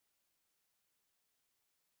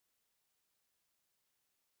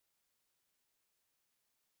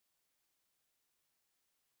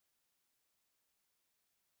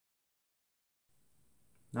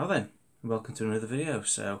Now then, welcome to another video.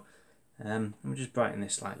 So let me just brighten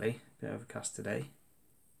this slightly. A bit overcast today.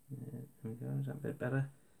 There we go. Is that a bit better?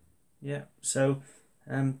 Yeah. So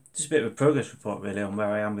just a bit of a progress report really on where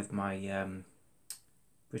I am with my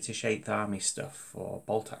British 8th Army stuff for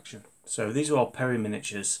bolt action. So these are all Perry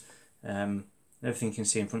miniatures. Everything you can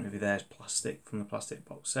see in front of you there is plastic from the plastic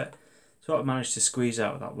box set. So what I managed to squeeze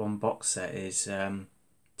out of that one box set is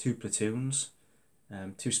 2 platoons.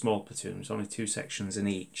 2 small platoons, only 2 sections in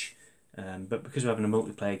each. But because we're having a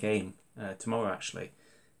multiplayer game tomorrow, actually,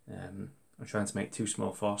 I'm trying to make 2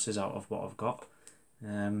 small forces out of what I've got,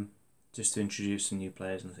 just to introduce some new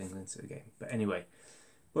players and things into the game. But anyway,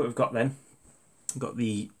 what we've got then, we've got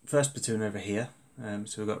the first platoon over here.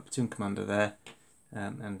 So we've got a platoon commander there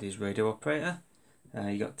and his radio operator.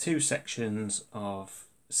 You've got 2 sections of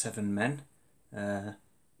 7 men. The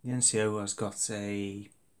NCO has got a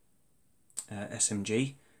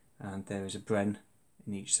SMG, and there is a Bren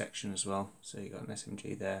in each section as well. So you've got an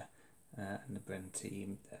SMG there and a Bren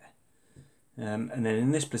team there. And then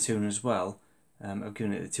in this platoon as well, I've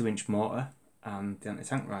given it the 2-inch mortar and the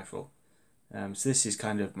anti-tank rifle. So this is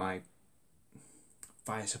kind of my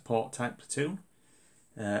fire support type platoon.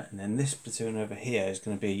 And then this platoon over here is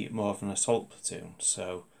going to be more of an assault platoon.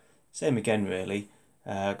 So same again really.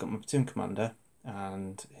 I've got my platoon commander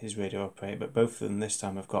and his radio operator, but both of them this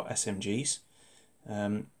time have got SMGs.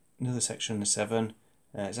 Another section of 7,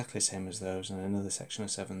 exactly the same as those, and another section of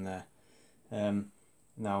 7 there.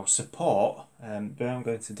 Now support, but I'm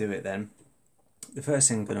going to do it then. The first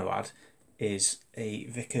thing I'm going to add is a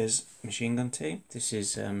Vickers machine gun team. This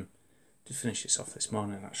is just finished this off this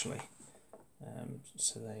morning actually.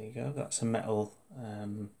 So there you go. That's a metal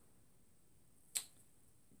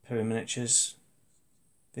Perry Miniatures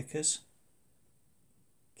Vickers.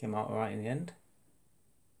 Came out alright in the end.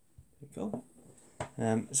 Pretty cool.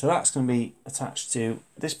 So that's going to be attached to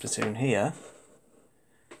this platoon here,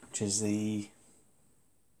 which is the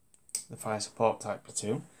fire support type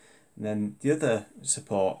platoon. And then the other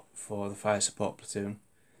support for the fire support platoon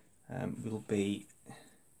will be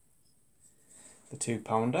the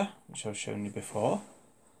 2-pounder, which I've shown you before.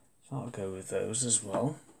 So I'll go with those as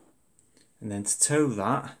well. And then to tow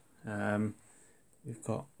that, we've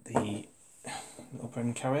got the little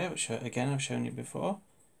Bren carrier, which again I've shown you before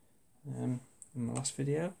in my last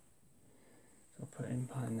video. So I'll put it in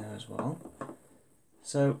behind there as well.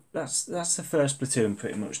 So that's the first platoon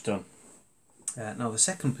pretty much done. Now the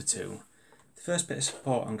second platoon, the first bit of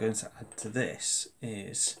support I'm going to add to this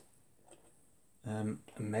is a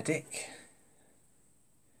medic.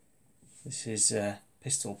 This is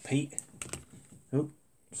Pistol Pete. Oh,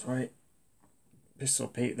 sorry, Pistol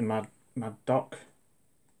Pete, the Mad Doc.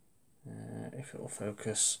 If it'll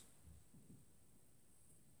focus.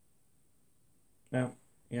 No,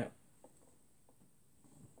 yeah.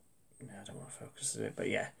 No, I don't want to focus it, but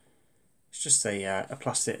yeah, it's just a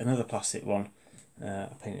plastic, another plastic one. I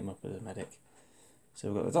painted him up as a medic. So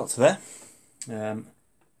we've got the doctor there,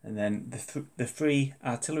 and then the free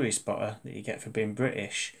artillery spotter that you get for being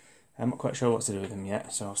British. I'm not quite sure what to do with him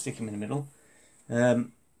yet, so I'll stick him in the middle.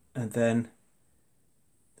 And then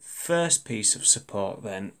the first piece of support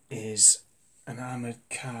then is an armoured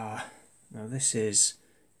car. Now this is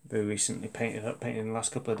very recently painted in the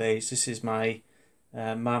last couple of days. This is my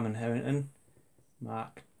Marmon Harrington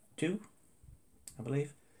Mark II, I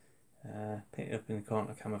believe. Painted up in the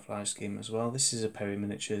corner camouflage scheme as well. This is a Perry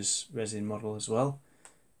Miniatures resin model as well.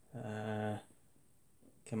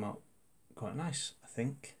 Came out quite nice, I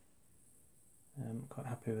think. I'm quite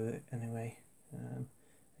happy with it anyway.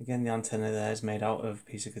 Again, the antenna there is made out of a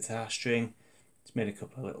piece of guitar string. It's made a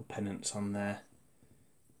couple of little pennants on there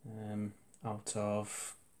out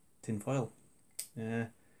of tin foil.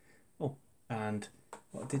 Oh, and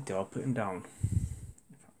what I did do, I'll put him down.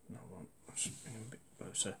 In fact, no, I won't. I'll just bring him a bit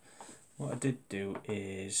closer. What I did do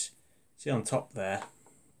is, see on top there,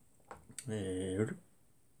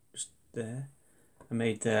 just there, I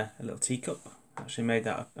made a little teacup. Actually made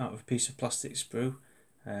that out of a piece of plastic sprue.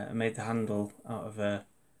 I made the handle out of a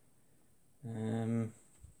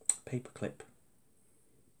paper clip.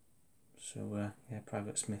 So yeah,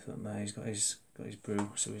 Private Smith up there, he's got his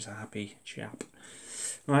brew, so he's a happy chap.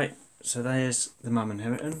 Right, so there's the Marmon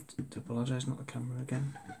Harrington. To apologise, not the camera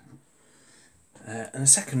again. And the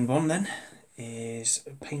second one then is,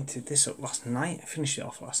 I painted this up last night. I finished it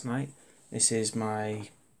off last night. This is my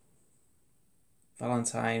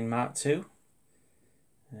Valentine Mark II.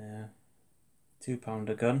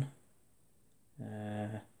 2-pounder gun.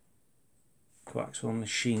 Coaxial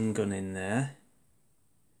machine gun in there.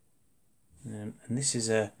 And this is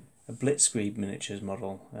a Blitzkrieg Miniatures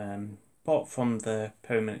model, bought from the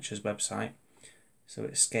Perry Miniatures website. so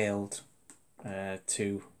it's scaled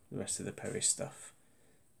to the rest of the Perry stuff.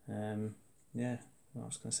 Yeah, what I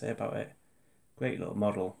was going to say about it, great little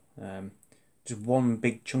model. Just one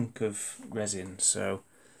big chunk of resin, so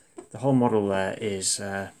the whole model there is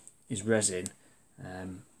resin,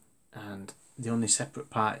 and the only separate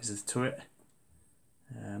part is the turret.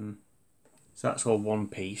 So that's all one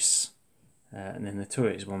piece, and then the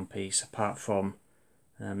turret is one piece, apart from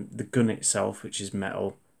the gun itself, which is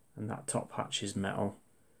metal, and that top hatch is metal.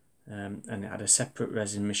 And it had a separate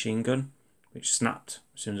resin machine gun, which snapped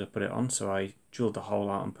as soon as I put it on, so I drilled the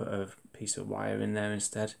hole out and put a piece of wire in there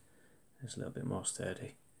instead. It's a little bit more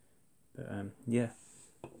sturdy. But yeah,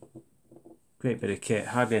 great bit of kit,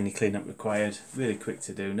 hardly any cleanup required, really quick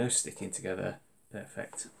to do, no sticking together,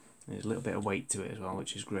 perfect. There's a little bit of weight to it as well,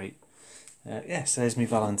 which is great. Yeah, so there's my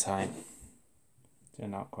Valentine.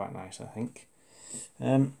 Turned out quite nice, I think.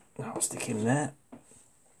 I'll stick in there.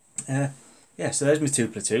 Yeah, so there's my 2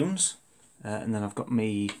 platoons, and then I've got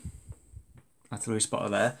my artillery spotter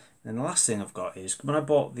there. And the last thing I've got is, when I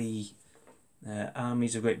bought the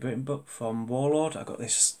Armies of Great Britain book from Warlord, I got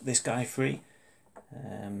this guy free.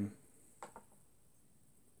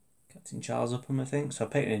 Captain Charles Upham, I think. So I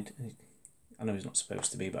painted, I know he's not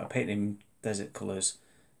supposed to be, but I painted him desert colours.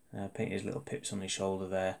 Painted his little pips on his shoulder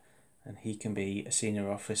there, and he can be a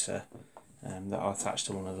senior officer that I'll attach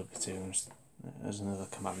to one of the platoons as another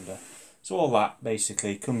commander. So all that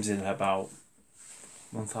basically comes in at about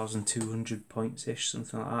 1,200 points-ish,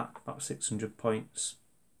 something like that, about 600 points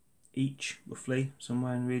each, roughly,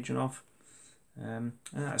 somewhere in the region of. And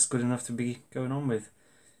that's good enough to be going on with.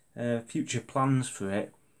 Future plans for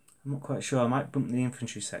it, I'm not quite sure. I might bump the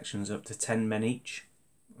infantry sections up to 10 men each,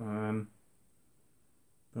 but I'm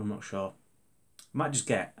not sure. I might just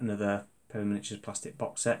get another Perry Miniatures plastic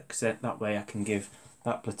box set, because that way I can give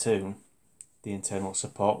that platoon the internal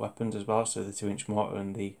support weapons as well, so the 2-inch mortar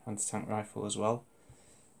and the anti-tank rifle as well.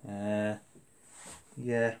 Yeah,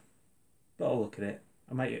 but I'll look at it.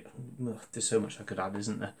 I might. There's so much I could add,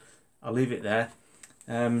 isn't there? I'll leave it there.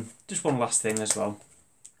 Just one last thing as well.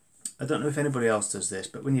 I don't know if anybody else does this,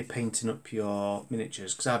 but when you're painting up your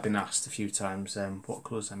miniatures, because I've been asked a few times what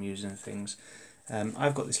colours I'm using and things,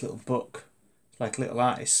 I've got this little book. It's like a little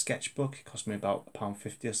artist sketchbook. It cost me about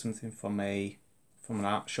 £1.50 or something from an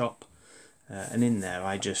art shop. And in there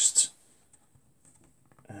I just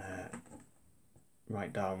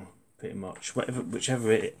write down pretty much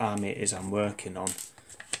whichever army it is I'm working on.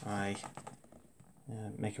 I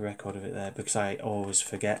make a record of it there, because I always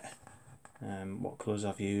forget what colours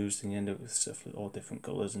I've used, and you end up with stuff with all different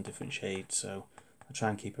colours and different shades, so I try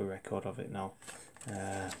and keep a record of it now.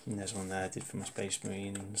 And there's one there I did for my Space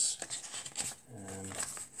Marines,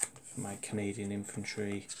 for my Canadian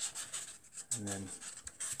infantry, and then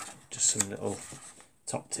just some little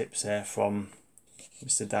top tips there from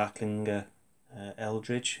Mr. Darklinger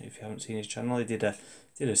Eldridge. If you haven't seen his channel, he did a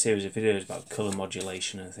series of videos about colour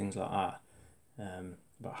modulation and things like that,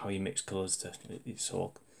 about how you mix colours to, it's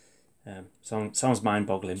all sounds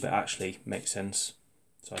mind-boggling, but actually makes sense.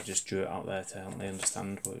 So I just drew it out there to help me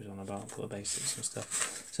understand what it was on about, colour basics and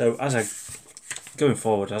stuff. So going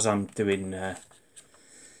forward, as I'm doing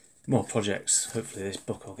more projects, hopefully this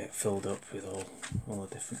book will get filled up with all the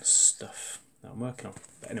different stuff that I'm working on.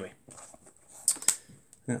 But anyway,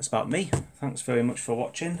 that's about me. Thanks very much for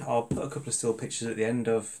watching. I'll put a couple of still pictures at the end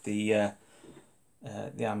of the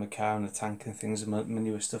armoured car and the tank and things, and my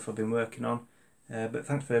newer stuff I've been working on. But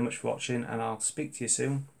thanks very much for watching, and I'll speak to you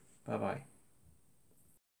soon. Bye bye.